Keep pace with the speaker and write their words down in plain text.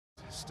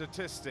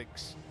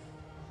statistics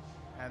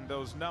and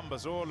those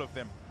numbers, all of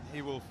them,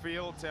 he will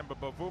feel Temba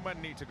Bavuma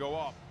need to go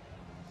up.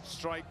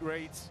 Strike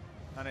rates,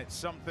 and it's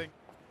something.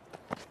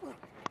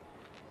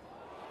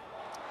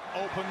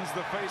 Opens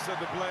the face of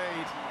the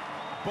blade.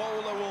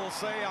 Bowler will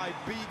say, I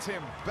beat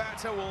him.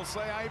 Batter will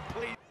say, I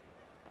plead.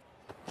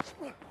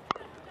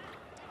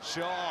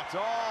 Shot.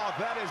 Oh,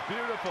 that is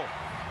beautiful.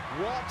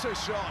 What a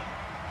shot.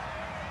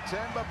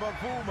 Temba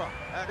Bavuma.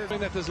 I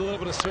think that there's a little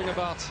bit of swing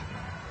about.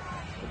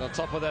 But on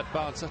top of that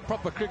bounce, a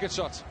proper cricket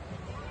shot.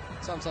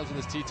 Sometimes in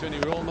this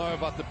T20, we all know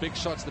about the big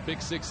shots, the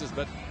big sixes,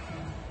 but...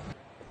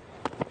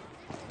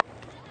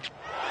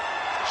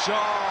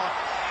 Shot.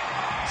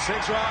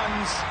 6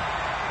 runs.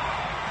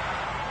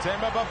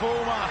 Temba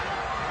Bavuma.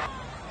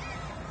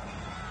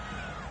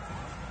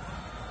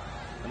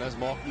 And as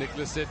Mark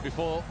Nicholas said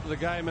before the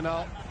game in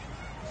our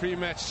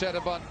pre-match chat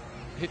about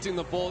hitting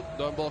the ball,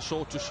 don't bowl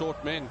short to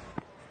short men.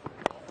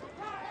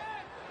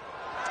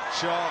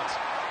 Shot.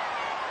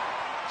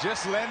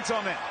 Just lent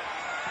on it.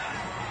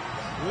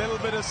 Little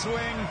bit of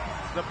swing.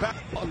 The back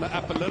on the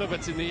up a little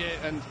bit in the air,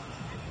 and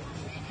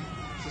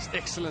just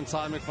excellent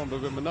timing from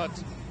Bavuma. Not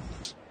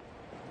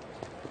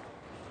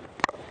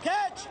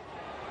catch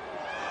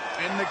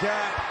in the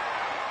gap.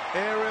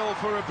 Aerial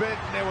for a bit.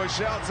 There were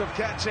shouts of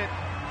catch it.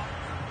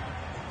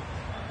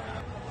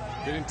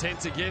 Good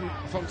intent again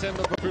from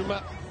Temba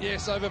Bavuma.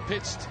 Yes,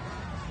 overpitched.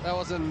 That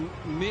wasn't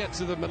near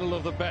to the middle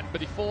of the bat,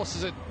 but he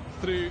forces it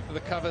through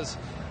the covers.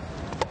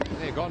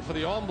 They're gone for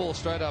the arm ball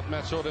straight up,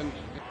 Matt Shorten.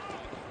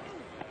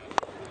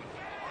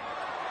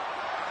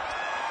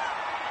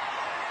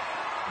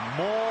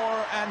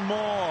 More and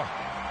more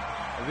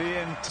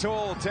the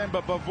tall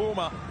Temba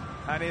Bavuma,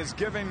 and is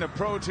giving the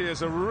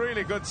Proteas a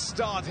really good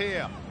start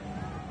here.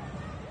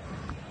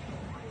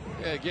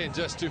 Yeah, again,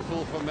 just too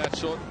full from Matt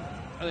Shorten.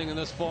 I think in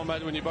this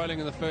format, when you're bowling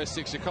in the first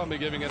 6, you can't be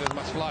giving it as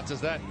much flight as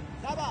that.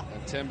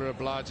 And Temba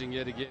obliging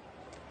yet again.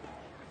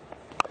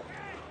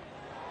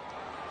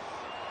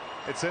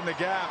 It's in the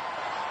gap.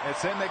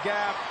 It's in the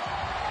gap.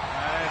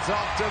 And it's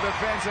off to the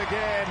fence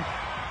again.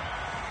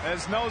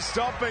 There's no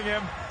stopping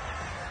him.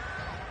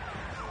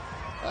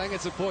 I think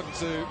it's important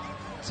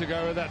to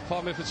go with that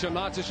form. If it's your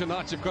night,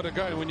 you've got to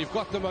go. And when you've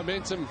got the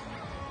momentum,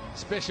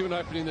 especially when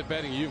opening the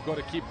batting, you've got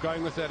to keep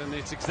going with that. And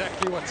it's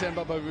exactly what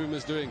Temba Bavuma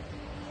is doing.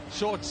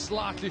 Short,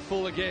 slightly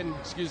full again,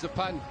 excuse the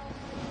pun.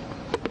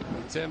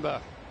 Temba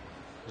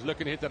was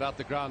looking to hit that out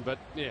the ground, but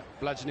yeah,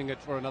 bludgeoning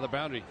it for another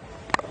boundary.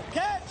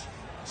 Catch!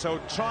 So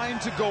trying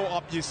to go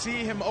up, you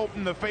see him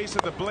open the face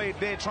of the blade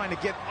there, trying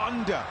to get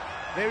under.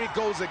 There he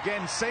goes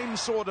again, same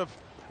sort of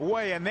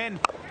way, and then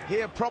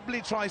here probably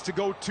tries to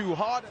go too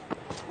hard.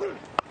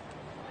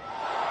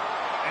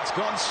 It's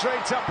gone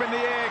straight up in the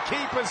air,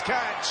 keeper's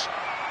catch.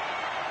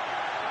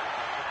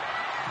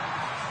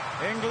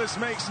 Inglis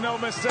makes no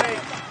mistake.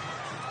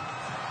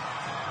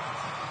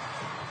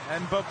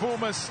 And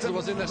Bavuma still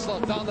was in that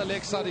slot down the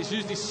leg side. He's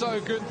usually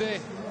so good there,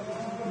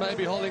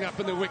 maybe holding up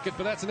in the wicket,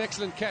 but that's an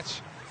excellent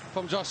catch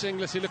from Josh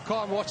Inglis. He looked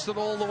calm, watched them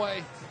all the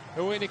way.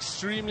 They went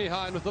extremely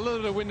high, and with a little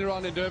bit of wind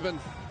around in Durban,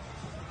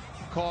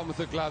 calm with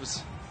the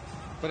gloves.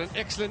 But an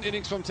excellent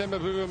innings from Temba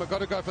Bavuma.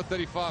 Got to go for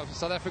 35.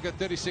 South Africa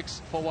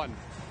 36 for 1.